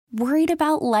Worried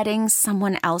about letting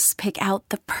someone else pick out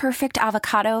the perfect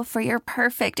avocado for your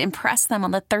perfect impress them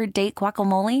on the third date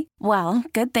guacamole? Well,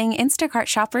 good thing Instacart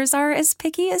shoppers are as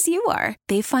picky as you are.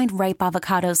 They find ripe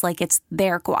avocados like it's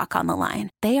their guac on the line.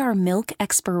 They are milk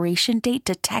expiration date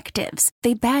detectives.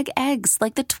 They bag eggs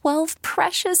like the 12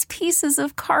 precious pieces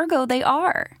of cargo they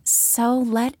are. So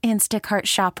let Instacart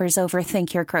shoppers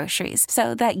overthink your groceries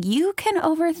so that you can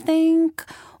overthink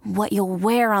what you'll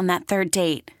wear on that third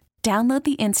date. Download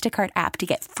the Instacart app to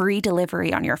get free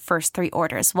delivery on your first 3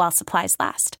 orders while supplies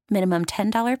last. Minimum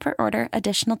 $10 per order.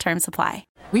 Additional terms apply.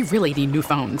 We really need new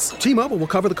phones. T-Mobile will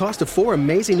cover the cost of 4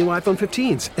 amazing new iPhone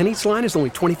 15s, and each line is only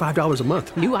 $25 a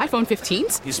month. New iPhone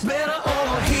 15s? It's better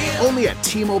over here. Only at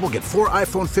T-Mobile, get 4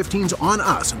 iPhone 15s on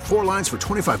us and 4 lines for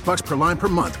 $25 per line per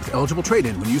month with eligible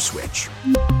trade-in when you switch.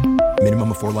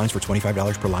 Minimum of 4 lines for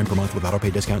 $25 per line per month with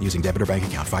autopay discount using debit or bank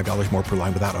account. $5 more per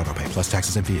line without autopay, plus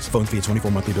taxes and fees. Phone fee at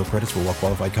 24 monthly bill credits for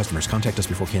well-qualified customers. Contact us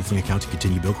before canceling account to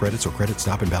continue bill credits or credit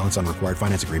stop and balance on required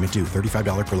finance agreement due.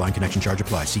 $35 per line connection charge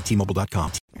applies. See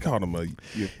T-Mobile.com. Called him a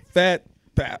fat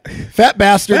bastard. Fat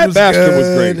bastard was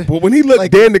great. But when he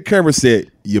looked dead in the camera and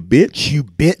said, "You bitch,"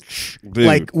 Dude.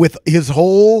 Like with his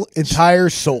whole entire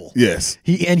soul. Yes,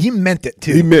 he meant it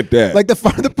too. He meant that. Like the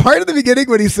part of the beginning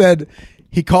when he said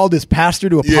he called his pastor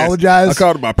to apologize. I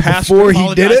called him my pastor before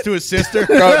he did it to his sister.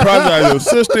 Apologized to his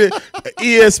sister,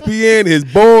 ESPN, his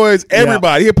boys,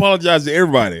 everybody. He apologized to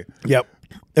everybody. Yep.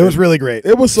 It was really great.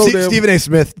 It was so damn, Stephen A.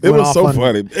 Smith. It was so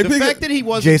funny. The fact that he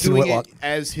wasn't Jason doing Whitlock. it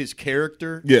as his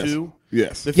character too.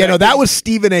 Yes. That was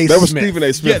Stephen A. Smith. That was Stephen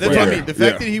A. Smith. Yeah, that's what I mean. The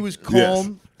fact that he was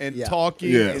calm and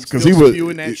talking and still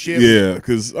spewing that shit. Yeah,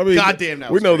 because I mean, goddamn,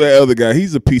 we know that other guy.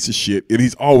 He's a piece of shit, and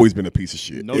he's always been a piece of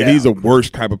shit. And he's a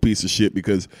worst type of piece of shit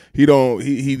because he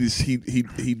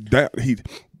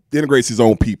integrates his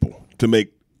own people to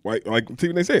make. Like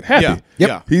Stephen A. said, happy.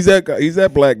 Yeah. He's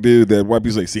that black dude that white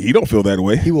people say, see, he don't feel that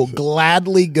way. He will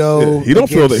gladly go. He don't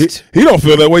feel that. He don't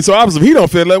feel that way. So obviously, if he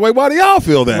don't feel that way, why do y'all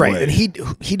feel that way? Right, and he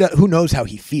who knows how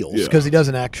he feels because he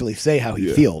doesn't actually say how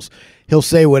he feels. He'll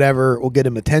say whatever will get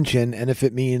him attention, and if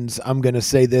it means I'm going to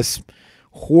say this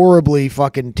horribly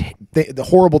fucking the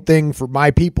horrible thing for my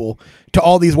people to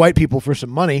all these white people for some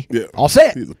money, I'll say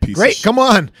it. He's a piece Great, of come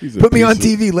on, put me on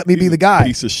TV, let me be the guy.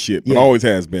 Piece of shit, but always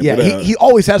has been. Yeah, he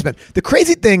always has been. The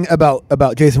crazy thing about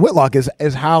Jason Whitlock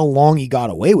is how long he got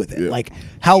away with it. Like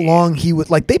how long he was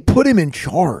like they put him in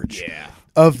charge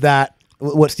of that.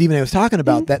 What Stephen A. was talking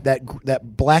about,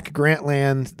 that Black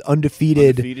Grantland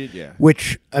undefeated,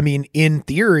 which I mean, in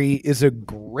theory, is a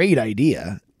great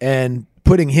idea, and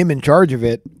putting him in charge of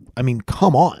it, I mean,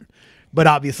 come on. But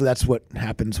obviously, that's what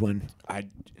happens when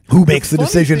who makes the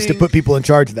decisions to put people in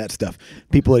charge of that stuff?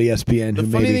 People at ESPN. The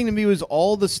funny thing to me was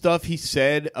all the stuff he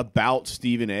said about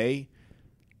Stephen A.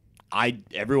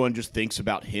 Everyone just thinks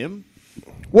about him.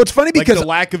 Well, it's funny because the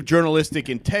lack of journalistic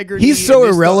integrity. He's so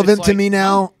irrelevant to me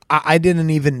now. I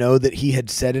didn't even know that he had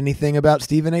said anything about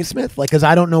Stephen A. Smith. Like, because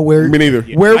I don't know where. Me neither.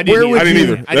 Where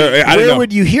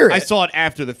would you hear it? I saw it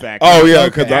after the fact. Oh yeah,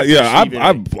 because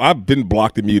I've been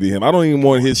blocked and muted him. I don't even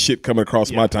want his shit coming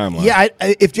across my timeline. Yeah,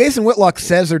 if Jason Whitlock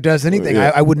says or does anything,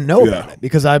 I wouldn't know about it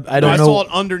because I don't know. I saw it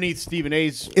underneath Stephen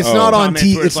A.'s. It's not on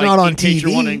TV. It's not on in case TV.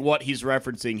 You're wondering what he's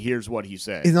referencing. Here's what he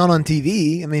said. He's not on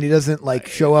TV. I mean, he doesn't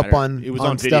show up on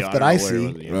stuff that I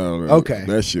see. Okay,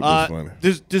 that shit was funny.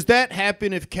 Does that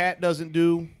happen if Cat doesn't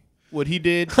do what he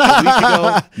did a week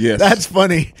ago? Yes, that's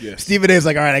funny. Yes. Stephen A's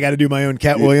like, all right, I got to do my own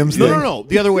Cat Williams. No,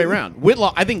 the other way around.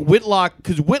 Whitlock, I think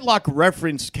because Whitlock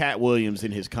referenced Cat Williams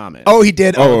in his comment. Oh, he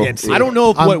did. I don't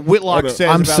know if what Whitlock says.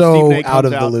 I'm about so Stephen A. out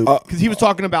of the loop because he was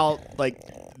talking about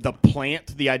the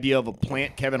plant, the idea of a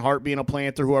plant, Kevin Hart being a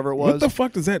plant or whoever it was. What the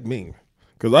fuck does that mean?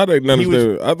 Because I didn't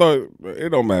understand. I thought it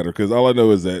don't matter because all I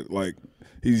know is that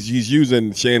he's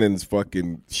using Shannon's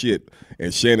fucking shit,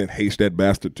 and Shannon hates that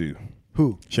bastard too.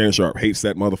 Who? Shannon Sharp hates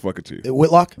that motherfucker too.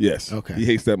 Whitlock? Yes. Okay. He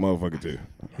hates that motherfucker too.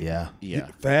 Yeah.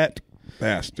 Fat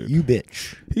bastard. You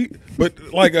bitch. But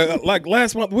like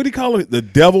last month, what did he call it? The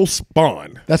devil's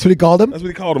spawn. That's what he called him? That's what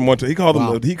he called him one time. He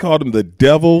called him the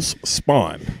devil's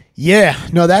spawn. Yeah.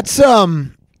 No, that's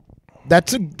the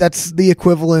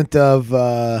equivalent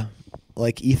of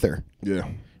ether. Yeah.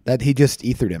 That he just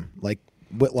ethered him. Like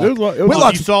Whitlock.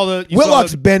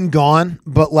 Whitlock's been gone,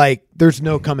 but there's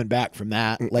no coming back from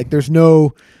that. Like there's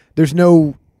no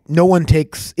one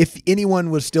takes. If anyone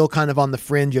was still kind of on the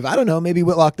fringe of, I don't know, maybe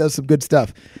Whitlock does some good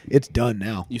stuff. It's done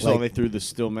now. You saw they threw the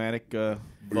Stillmatic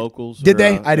vocals. Did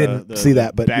they? I didn't see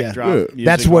that, but yeah,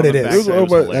 that's what it is.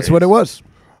 That's what it was.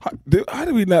 How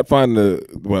did we not find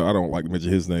well, I don't like to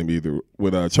mention his name either.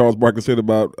 What Charles Barkley said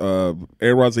about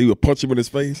Aaron Rodgers, he would punch him in his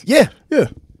face. Yeah.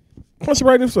 Punch him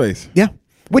right in his face. Yeah.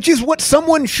 which is what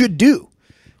someone should do.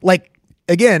 Like,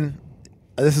 again,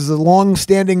 this is a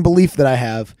long-standing belief that I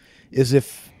have, is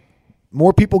if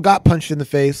more people got punched in the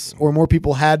face or more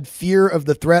people had fear of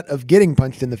the threat of getting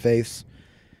punched in the face,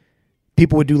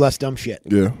 people would do less dumb shit.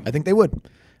 Yeah. I think they would.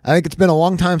 I think it's been a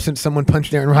long time since someone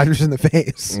punched Aaron Rodgers in the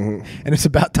face, and it's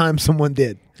about time someone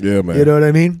did. Yeah, man. You know what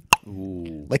I mean?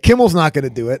 Ooh. Like, Kimmel's not going to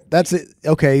do it. That's it.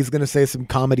 Okay, he's going to say some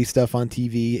comedy stuff on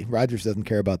TV. Rodgers doesn't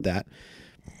care about that.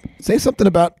 Say something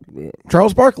about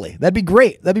Charles Barkley. That'd be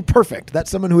great. That'd be perfect. That's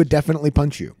someone who would definitely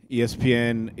punch you.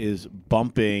 ESPN is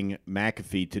bumping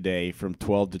McAfee today from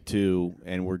 12 to 2,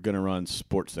 and we're going to run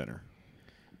SportsCenter.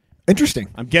 Interesting.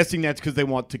 I'm guessing that's because they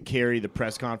want to carry the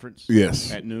press conference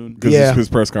Yes. at noon. Because his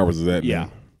press conference is at Yeah.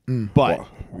 noon. But Wow.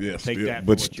 Yes, take yeah, that for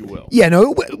but what you will. Yeah,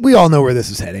 no, we all know where this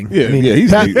is heading. Yeah, I mean, yeah,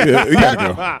 Pat, he got to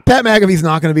go. Pat McAfee's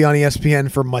not going to be on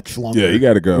ESPN for much longer. Yeah, he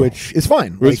got to go. Which is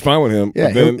fine. It's fine with him. Yeah,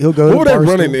 But then, he'll go what to were they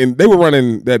Barstool. running? And they were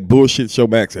running that bullshit show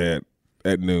Max had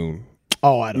at noon.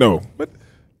 Oh, I don't know. No. What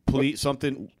Please, the or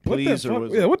fuck?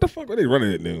 was Yeah, what the fuck were they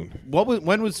running at noon?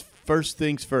 when was First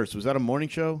Things First? Was that a morning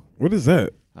show? What is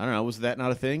that? I don't know. Was that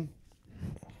not a thing?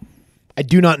 I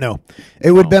do not know.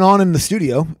 It would have been on in the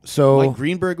studio. So Like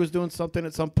Greenberg was doing something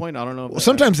at some point. I don't know.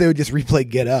 sometimes they would just replay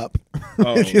Get Up.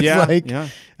 It's Yeah, like, yeah.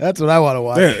 that's what I want to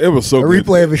watch. Yeah, it was so a good.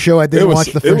 replay of a show I didn't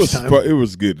watch the first time. It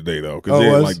was good today though, because Oh,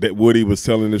 it was? like that Woody was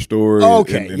telling the story. Oh,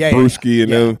 okay. and Yeah, Brewski and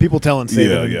yeah. them. People telling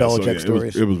Saban and Belichick it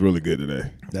stories. It was really good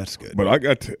today. That's good. But I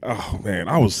got to. Oh man,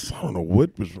 I don't know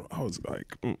what was. I was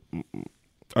like,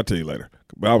 I'll tell you later.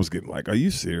 But I was getting like, are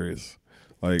you serious?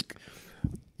 Like.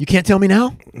 You can't tell me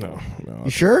now? No. You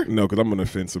sure? No, because I'm going to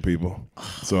offend some people.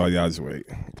 So I'll just wait.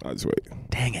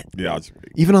 Dang it. Yeah, I'll just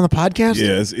wait. Even on the podcast?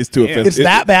 Yeah, it's too offensive. It's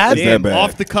that bad? It's that bad.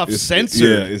 Off the cuff censored.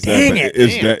 Yeah, it's Dang that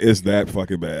it. bad. It's that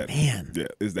fucking bad. Man. Yeah,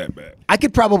 it's that bad. I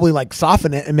could probably like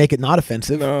soften it and make it not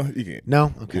offensive. No, you can't.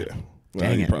 No? Okay. Yeah. No,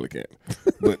 Dang you it. probably can't.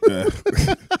 But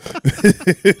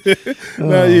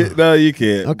no, you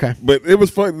can't. Okay. But it was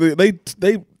fun. They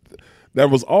that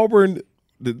was Auburn.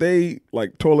 Did they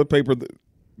like toilet paper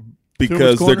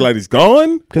because they're glad he's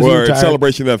gone, 'Cause he or in retired.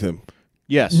 celebration of him?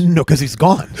 Yes. No, because he's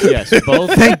gone. Yes.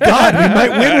 Both. Thank God we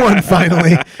might win one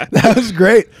finally. That was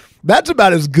great. That's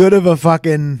about as good of a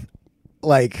fucking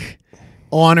like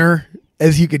honor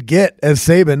as you could get as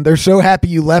Saban. They're so happy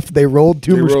you left. They rolled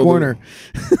Toomer's rolled corner.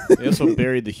 They also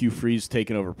buried the Hugh Freeze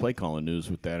taking over play calling news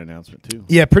with that announcement too.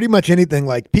 Yeah, pretty much anything.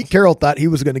 Like Pete Carroll thought he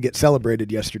was going to get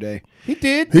celebrated yesterday. He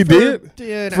did. He did?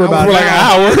 For about For like an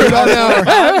hour. About an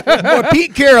hour. Well,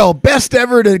 Pete Carroll, best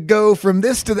ever to go from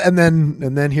this to and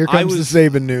then here comes the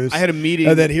Saban news. I had a meeting.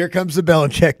 And then here comes the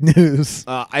Belichick news.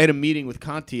 I had a meeting with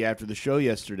Conti after the show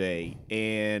yesterday,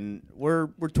 and we're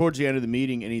towards the end of the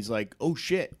meeting, and he's like, "Oh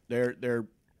shit, they're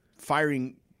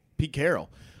firing Pete Carroll."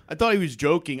 I thought he was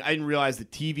joking. I didn't realize the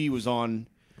TV was on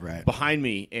behind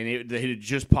me, and it had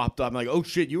just popped up. I'm like, "Oh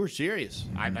shit, you were serious?"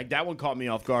 Like that one caught me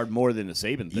off guard more than the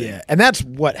Saban thing. Yeah, and that's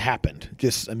what happened.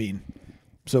 Just, I mean,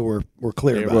 so we're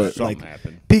clear about it. Something Like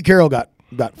happened. Pete Carroll got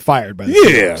fired by the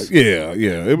Yeah, Steelers.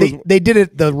 yeah. It was. They did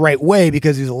it the right way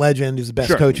because he's a legend. He's the best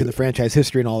Sure. coach in the franchise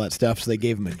history and all that stuff. So they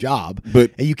gave him a job.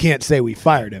 But- and you can't say we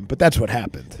fired him. But that's what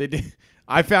happened. They did.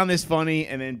 I found this funny,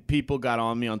 and then people got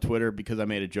on me on Twitter because I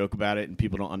made a joke about it, and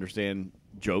people don't understand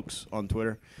jokes on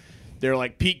Twitter. They're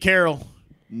like, Pete Carroll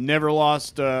never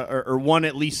lost or won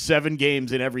at least 7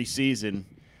 games in every season.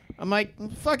 I'm like,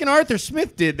 fucking Arthur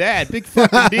Smith did that. Big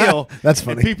fucking deal. That's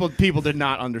funny. And people did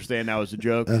not understand that was a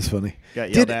joke. That's funny.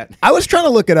 Got yelled at. I was trying to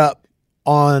look it up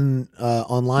on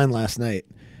online last night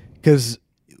because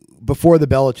before the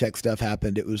Belichick stuff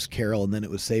happened, it was Carroll and then it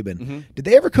was Saban. Mm-hmm. Did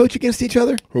they ever coach against each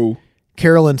other? Who?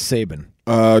 Carroll and Saban.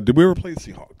 Did we ever play the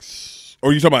Seahawks? Or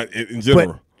are you talking about in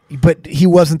general? But he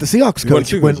wasn't the Seahawks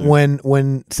coach wasn't Seahawks,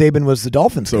 when Saban was the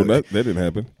Dolphins So coach. that didn't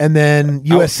happen. And then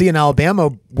USC and Alabama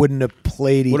wouldn't have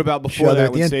played What about each before other that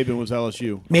at the when end. Saban was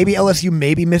LSU? Maybe LSU,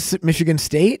 maybe Michigan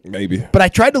State. Maybe. But I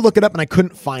tried to look it up and I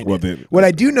couldn't find Well, it. then- What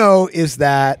I do know is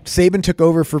that Saban took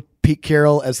over for Pete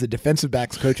Carroll as the defensive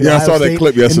backs coach at Yeah, I Ohio saw that State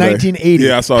clip yesterday. in 1980.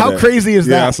 Yeah, I saw How that. crazy is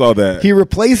Yeah, that? I saw that. He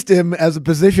replaced him as a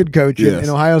position coach Yes. in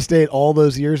Ohio State all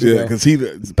those years Yeah, ago. because he.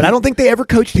 But I don't think they ever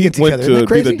coached against each went other. Isn't to that be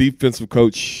crazy? the defensive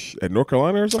coach at North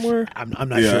Carolina or somewhere. I'm not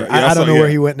Yeah, sure. yeah, I don't know where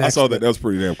he went I next. saw that. but That was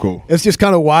pretty damn cool. It's just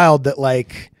kind of wild that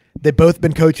like they've both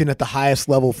been coaching at the highest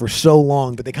level for so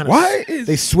long, but they kind of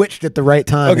they switched at the right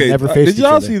time and never faced did each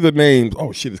y'all other. see the names?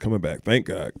 Oh shit, it's coming back. Thank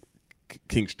God,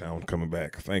 Kingstown coming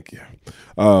back. Thank you.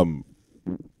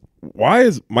 Why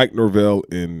is Mike Norvell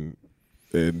and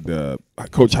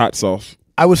Coach Hot Sauce?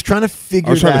 I was trying to figure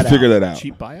I was trying to figure that out.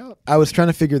 Cheap buyout, I was trying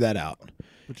to figure that out.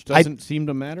 which doesn't seem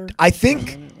to matter. I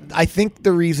think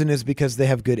the reason is because they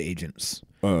have good agents.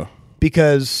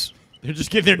 because they're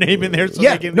just getting their name in there. So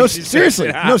yeah, they can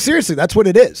seriously, that's what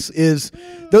it is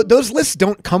those lists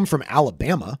don't come from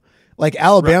Alabama. Like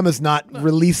Alabama's not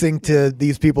releasing to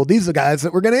these people. These are the guys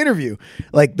that we're going to interview.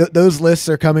 Like those lists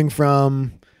are coming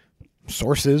from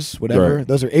sources, whatever. Right.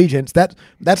 Those are agents.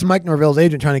 That's Mike Norvell's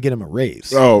agent trying to get him a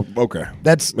raise. Oh, okay.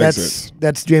 That's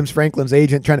James Franklin's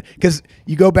agent trying to, because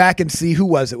you go back and see who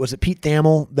was it? Was it Pete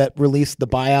Thamel that released the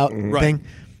buyout thing? Right.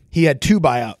 He had 2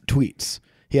 buyout tweets.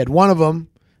 He had one of them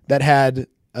that had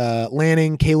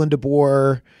Lanning, Kalen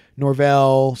DeBoer,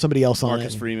 Norvell, somebody else on it.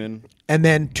 Marcus Freeman. And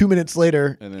then 2 minutes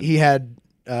later, he had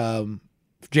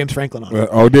James Franklin on it.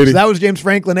 Oh, did he? So that was James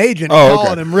Franklin agent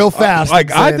calling him real fast.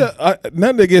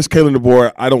 Nothing against Kalen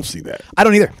DeBoer. I don't see that. I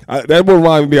don't either. That would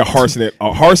remind me of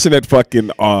Harsin at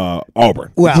fucking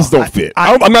Auburn. Well, it just don't fit.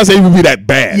 I'm not saying it would be that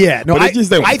bad. Yeah, no, but it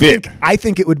just don't fit. I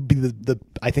think it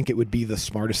would be the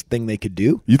smartest thing they could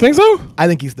do. You think so? I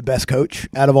think he's the best coach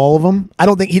out of all of them. I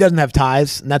don't think he doesn't have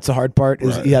ties, and that's the hard part.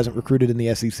 Is he hasn't recruited in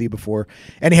the SEC before,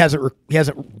 and he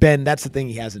hasn't been. That's the thing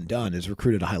he hasn't done is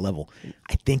recruited at a high level.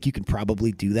 I think you can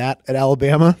probably do that at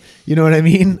Alabama. You know what I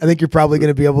mean? I think you're probably going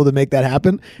to be able to make that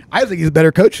happen. I think he's a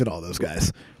better coach than all those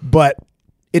guys, but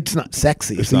it's not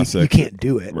sexy. It's not sexy. You can't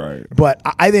do it. Right. But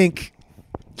I think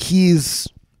he's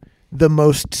the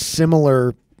most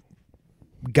similar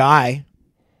guy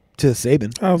to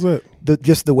Saban. How's it?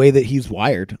 Just the way that he's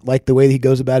wired, like the way that he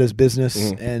goes about his business,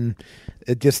 and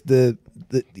just the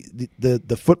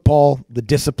football, the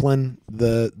discipline,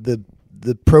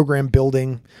 the program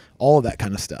building, all of that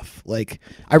kind of stuff. Like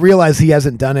I realize he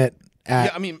hasn't done it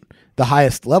at the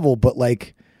highest level, but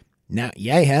like now, he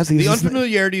has. The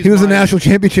unfamiliarity. He was a national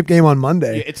championship game on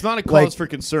Monday. Yeah, it's not a cause for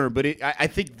concern, but I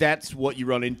think that's what you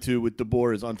run into with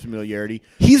DeBoer is unfamiliarity.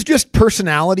 He's just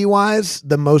personality-wise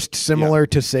the most similar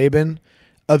to Saban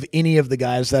of any of the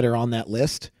guys that are on that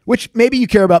list, which maybe you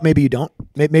care about, maybe you don't.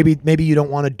 Maybe you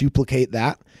don't want to duplicate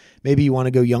that. Maybe you want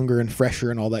to go younger and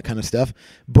fresher and all that kind of stuff.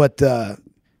 But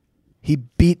he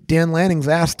beat Dan Lanning's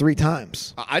ass 3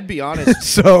 times. I'd be honest.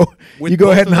 So you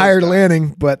go ahead and hire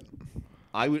Lanning, but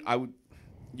I would.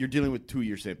 You're dealing with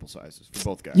 2-year sample sizes for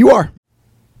both guys. You are.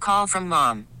 Call from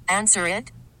mom. Answer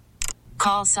it.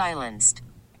 Call silenced.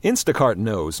 Instacart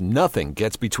knows nothing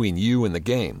gets between you and the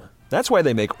game. That's why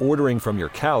they make ordering from your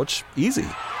couch easy.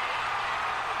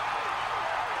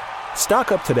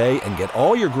 Stock up today and get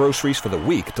all your groceries for the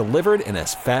week delivered in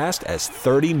as fast as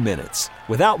 30 minutes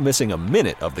without missing a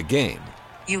minute of the game.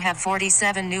 You have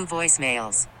 47 new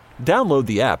voicemails. Download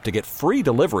the app to get free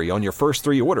delivery on your first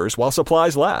 3 orders while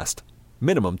supplies last.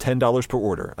 Minimum $10 per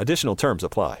order. Additional terms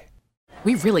apply.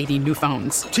 We really need new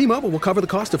phones. T-Mobile will cover the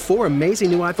cost of 4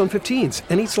 amazing new iPhone 15s,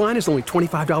 and each line is only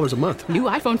 $25 a month. New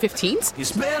iPhone 15s?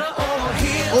 It's better over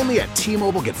here. Only at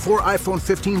T-Mobile, get 4 iPhone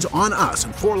 15s on us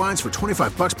and 4 lines for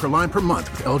 $25 per line per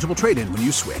month with eligible trade-in when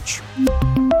you switch.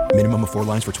 Minimum of 4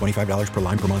 lines for $25 per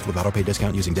line per month with autopay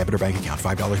discount using debit or bank account.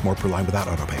 $5 more per line without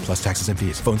autopay, plus taxes and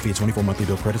fees. Phone fee at 24 monthly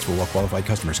bill credits for well-qualified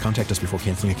customers. Contact us before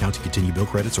canceling account to continue bill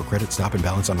credits or credit stop and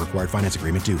balance on required finance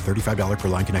agreement due. $35 per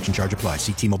line connection charge applies.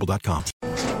 See T-Mobile.com.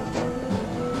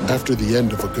 After the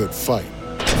end of a good fight,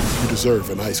 you deserve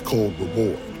an ice-cold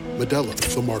reward. Modelo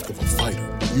is the mark of a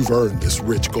fighter. You've earned this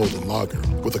rich golden lager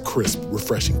with a crisp,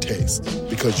 refreshing taste.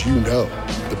 Because you know,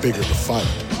 the bigger the fight,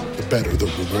 the better the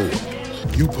reward.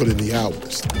 You put in the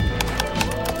hours,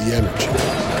 the energy,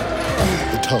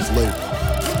 the tough labor.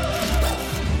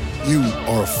 You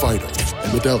are a fighter,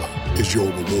 and Modelo is your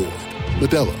reward.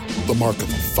 Modelo, the mark of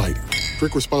a fighter.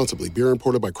 Drink responsibly. Beer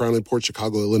imported by Crown Imports,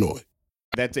 Chicago, Illinois.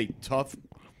 That's a tough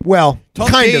kind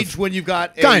gauge of. when you've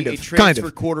got a transfer kind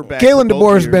of. quarterback. Galen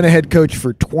DeBoer has been a head coach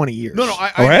for 20 years. No, I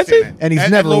has he? And he's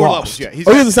at never lower lost. Levels,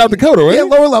 yeah. He's in South Dakota, right? Yeah,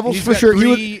 lower levels He's for got sure.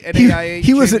 3 NAIA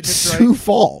He was at championships, Sioux right?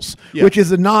 Falls, Yeah. which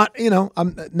is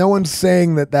no one's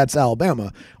saying that that's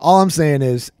Alabama. All I'm saying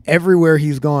is everywhere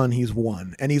he's gone, he's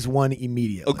won, and he's won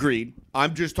immediately. Agreed.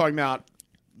 I'm just talking about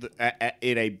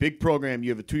in a big program, you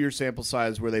have a 2-year sample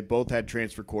size where they both had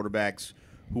transfer quarterbacks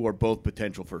who are both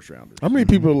potential first-rounders. How many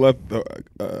people left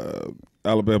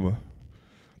Alabama?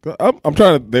 I'm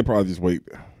trying to. They probably just wait.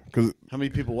 Cause How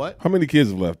many people what? how many kids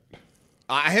have left?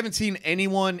 I haven't seen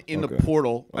anyone in the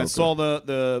portal. I saw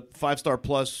the 5-star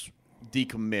plus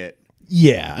decommit.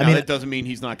 Yeah, Now, that doesn't mean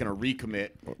he's not going to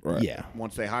recommit. Right. yeah.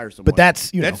 Once they hire someone. But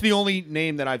that's the only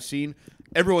name that I've seen.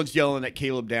 Everyone's yelling that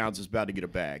Caleb Downs is about to get a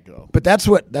bag, though. But that's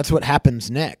what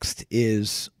happens next.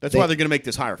 Is That's why they're going to make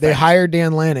this hire. They fast. hire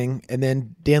Dan Lanning, and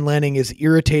then Dan Lanning is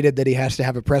irritated that he has to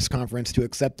have a press conference to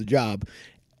accept the job,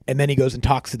 and then he goes and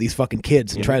talks to these fucking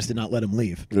kids and tries to not let them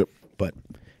leave. Yep. But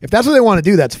If that's what they want to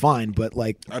do, that's fine. But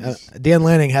like Dan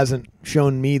Lanning hasn't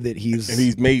shown me that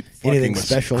he's made anything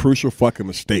special. Crucial fucking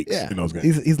mistakes in those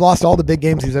games. He's lost all the big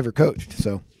games he's ever coached.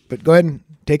 So, but go ahead and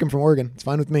take him from Oregon. It's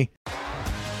fine with me.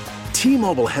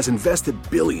 T-Mobile has invested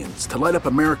billions to light up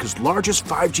America's largest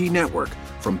 5G network,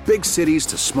 from big cities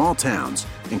to small towns,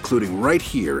 including right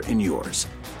here in yours.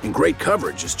 And great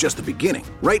coverage is just the beginning.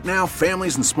 Right now,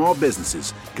 families and small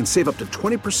businesses can save up to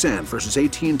 20% versus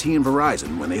AT&T and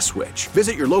Verizon when they switch.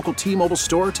 Visit your local T-Mobile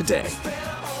store today.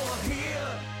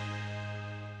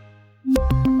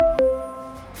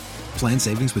 Plan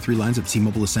savings with 3 lines of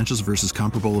T-Mobile Essentials versus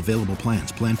comparable available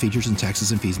plans. Plan features and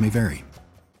taxes and fees may vary.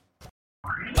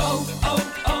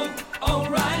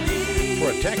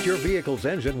 Protect your vehicle's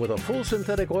engine with a full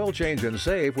synthetic oil change and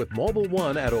save with Mobil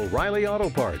 1 at O'Reilly Auto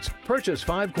Parts. Purchase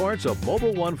 5 quarts of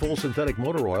Mobil 1 full synthetic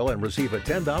motor oil and receive a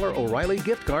 $10 O'Reilly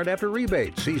gift card after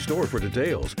rebate. See store for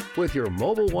details. With your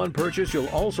Mobil 1 purchase, you'll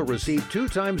also receive 2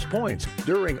 times points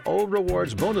during O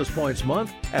Rewards Bonus Points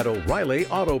Month at O'Reilly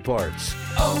Auto Parts.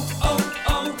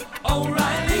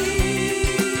 O'Reilly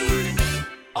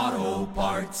Auto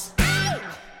Parts.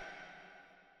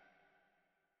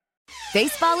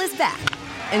 Baseball is back,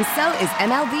 and so is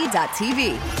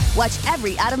MLB.tv. Watch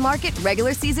every out-of-market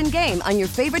regular season game on your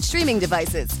favorite streaming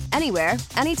devices, anywhere,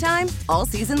 anytime, all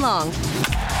season long.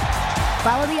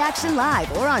 Follow the action live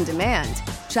or on demand.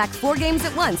 Track 4 games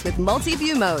at once with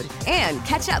multi-view mode and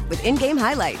catch up with in-game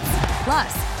highlights.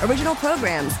 Plus, original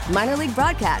programs, minor league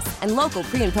broadcasts, and local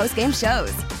pre- and post-game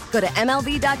shows. Go to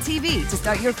MLB.tv to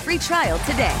start your free trial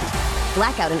today.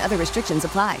 Blackout and other restrictions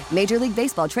apply. Major League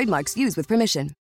Baseball trademarks used with permission.